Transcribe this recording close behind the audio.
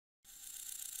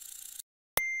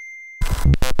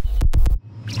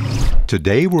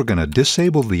Today we're going to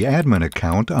disable the admin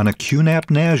account on a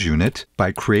QNAP NAS unit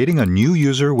by creating a new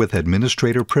user with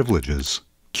administrator privileges.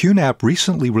 QNAP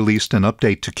recently released an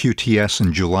update to QTS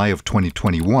in July of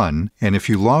 2021, and if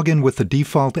you log in with the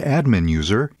default admin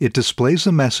user, it displays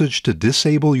a message to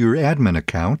disable your admin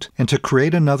account and to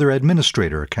create another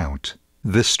administrator account.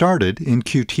 This started in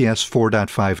QTS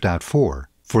 4.5.4.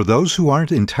 For those who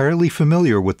aren't entirely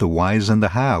familiar with the whys and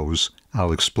the hows,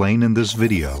 I'll explain in this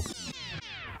video.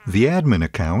 The admin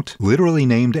account, literally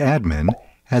named admin,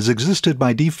 has existed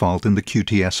by default in the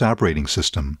QTS operating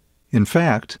system. In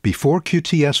fact, before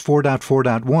QTS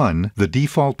 4.4.1, the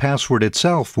default password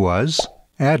itself was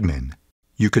admin.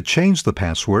 You could change the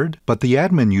password, but the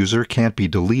admin user can't be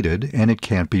deleted and it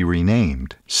can't be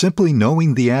renamed. Simply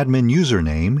knowing the admin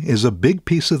username is a big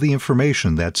piece of the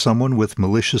information that someone with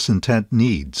malicious intent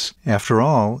needs. After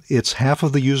all, it's half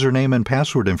of the username and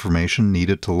password information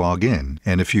needed to log in,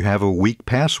 and if you have a weak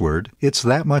password, it's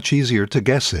that much easier to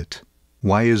guess it.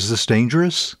 Why is this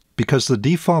dangerous? Because the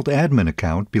default admin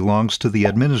account belongs to the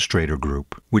administrator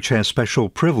group, which has special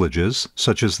privileges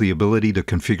such as the ability to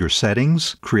configure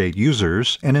settings, create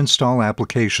users, and install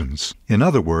applications. In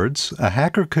other words, a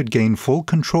hacker could gain full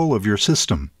control of your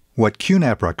system. What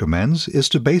QNAP recommends is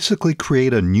to basically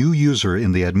create a new user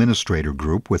in the administrator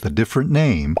group with a different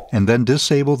name and then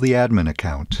disable the admin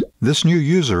account. This new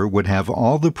user would have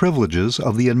all the privileges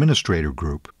of the administrator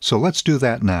group. So let's do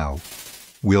that now.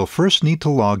 We'll first need to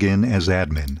log in as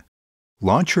admin.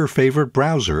 Launch your favorite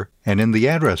browser, and in the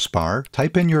address bar,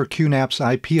 type in your QNAP's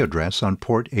IP address on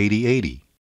port 8080.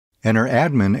 Enter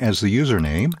admin as the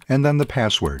username, and then the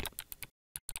password.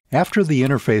 After the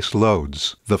interface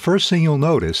loads, the first thing you'll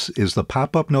notice is the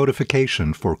pop-up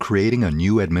notification for creating a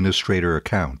new administrator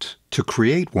account. To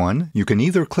create one, you can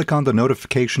either click on the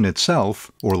notification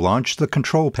itself or launch the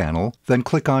control panel, then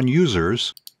click on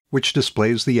Users, which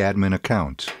displays the admin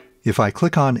account. If I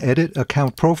click on Edit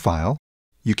Account Profile,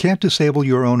 you can't disable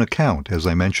your own account, as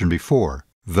I mentioned before.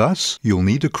 Thus, you'll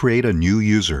need to create a new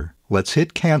user. Let's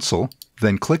hit Cancel,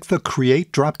 then click the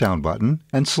Create drop-down button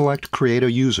and select Create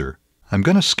a User. I'm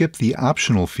going to skip the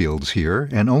optional fields here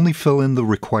and only fill in the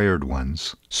required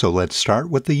ones. So let's start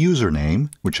with the username,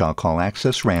 which I'll call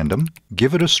Access Random,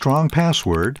 give it a strong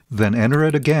password, then enter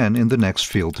it again in the next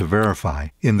field to verify.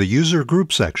 In the User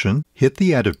Group section, hit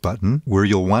the Edit button where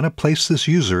you'll want to place this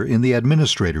user in the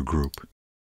administrator group.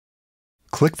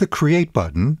 Click the Create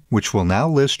button, which will now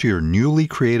list your newly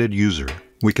created user.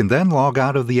 We can then log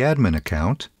out of the admin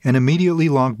account and immediately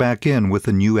log back in with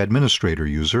the new administrator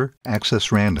user,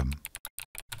 Access Random.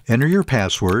 Enter your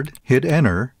password, hit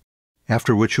Enter,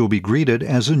 after which you'll be greeted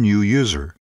as a new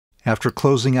user. After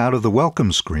closing out of the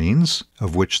welcome screens,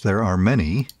 of which there are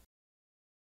many,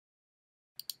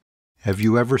 have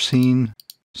you ever seen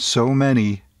so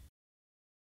many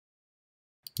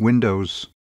windows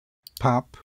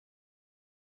pop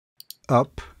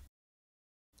up?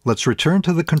 Let's return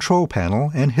to the control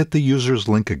panel and hit the Users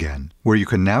link again, where you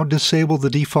can now disable the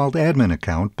default admin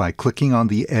account by clicking on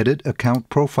the Edit Account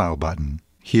Profile button.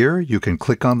 Here, you can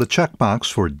click on the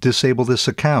checkbox for Disable this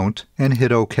account and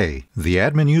hit OK. The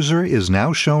admin user is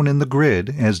now shown in the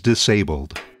grid as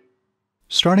disabled.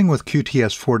 Starting with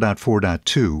QTS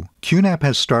 4.4.2, QNAP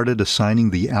has started assigning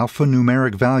the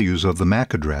alphanumeric values of the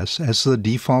MAC address as the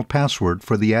default password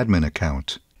for the admin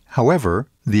account. However,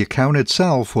 the account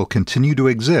itself will continue to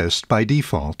exist by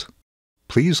default.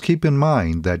 Please keep in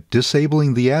mind that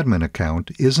disabling the admin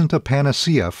account isn't a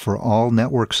panacea for all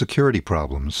network security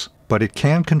problems, but it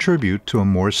can contribute to a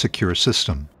more secure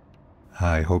system.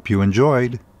 I hope you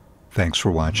enjoyed. Thanks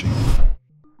for watching.